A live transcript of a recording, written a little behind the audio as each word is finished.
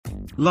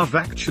Love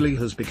Actually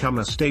has become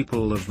a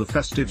staple of the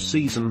festive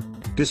season,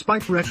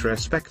 despite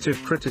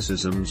retrospective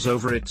criticisms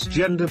over its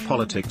gender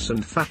politics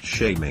and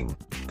fat-shaming.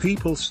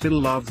 People still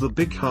love the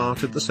big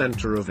heart at the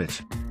center of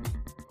it.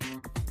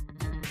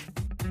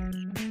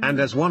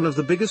 And as one of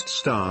the biggest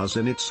stars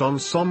in its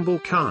ensemble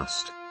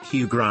cast,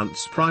 Hugh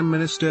Grant's Prime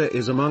Minister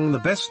is among the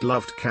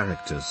best-loved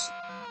characters.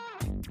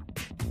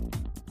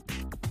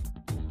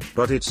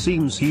 But it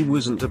seems he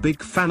wasn't a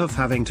big fan of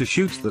having to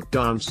shoot that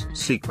dance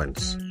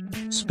sequence.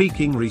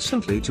 Speaking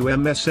recently to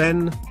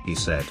MSN, he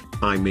said,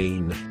 "I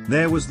mean,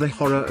 there was the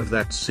horror of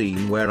that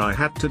scene where I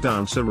had to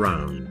dance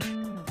around.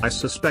 I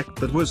suspect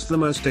that was the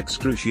most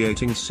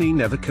excruciating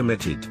scene ever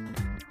committed."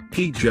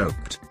 He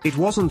joked, "It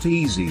wasn't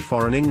easy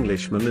for an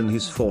Englishman in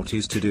his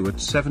 40s to do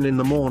at 7 in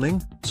the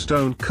morning,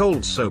 stone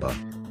cold sober."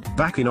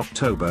 Back in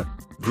October,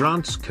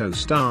 Grant's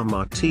co-star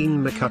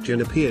Martine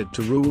McCutcheon appeared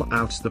to rule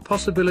out the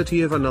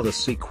possibility of another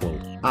sequel,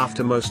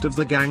 after most of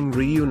the gang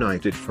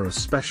reunited for a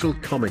special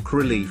comic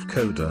relief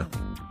coda.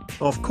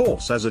 "Of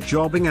course, as a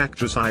jobbing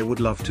actress I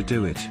would love to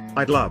do it.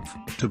 I'd love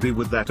to be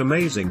with that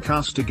amazing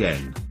cast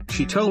again,"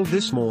 she told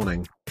This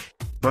Morning.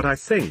 "But I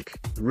think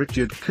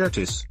Richard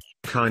Curtis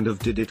kind of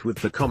did it with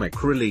the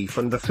comic relief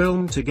and the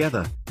film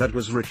together. That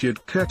was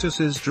Richard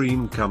Curtis's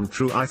dream come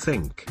true, I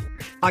think.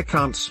 I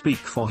can't speak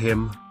for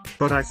him,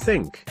 but I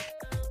think."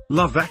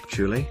 Love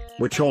Actually,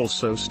 which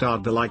also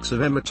starred the likes of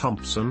Emma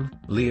Thompson,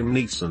 Liam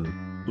Neeson,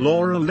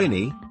 Laura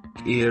Linney,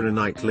 Keira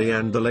Knightley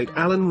and the late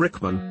Alan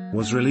Rickman,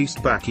 was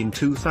released back in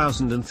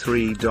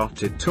 2003.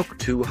 It took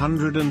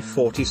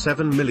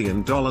 $247 million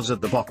at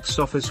the box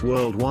office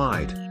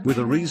worldwide, with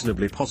a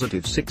reasonably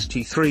positive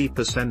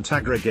 63%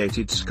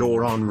 aggregated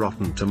score on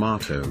Rotten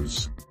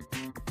Tomatoes.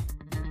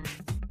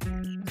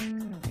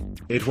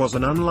 It was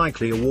an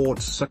unlikely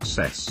awards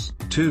success,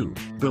 too.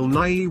 Bill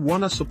Nighy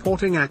won a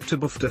Supporting Actor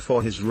BAFTA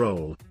for his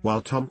role,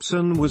 while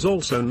Thompson was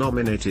also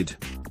nominated.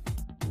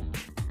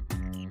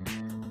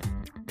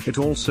 It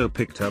also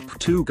picked up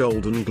 2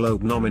 Golden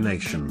Globe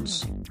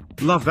nominations.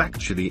 Love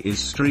Actually is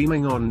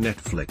streaming on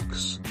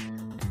Netflix.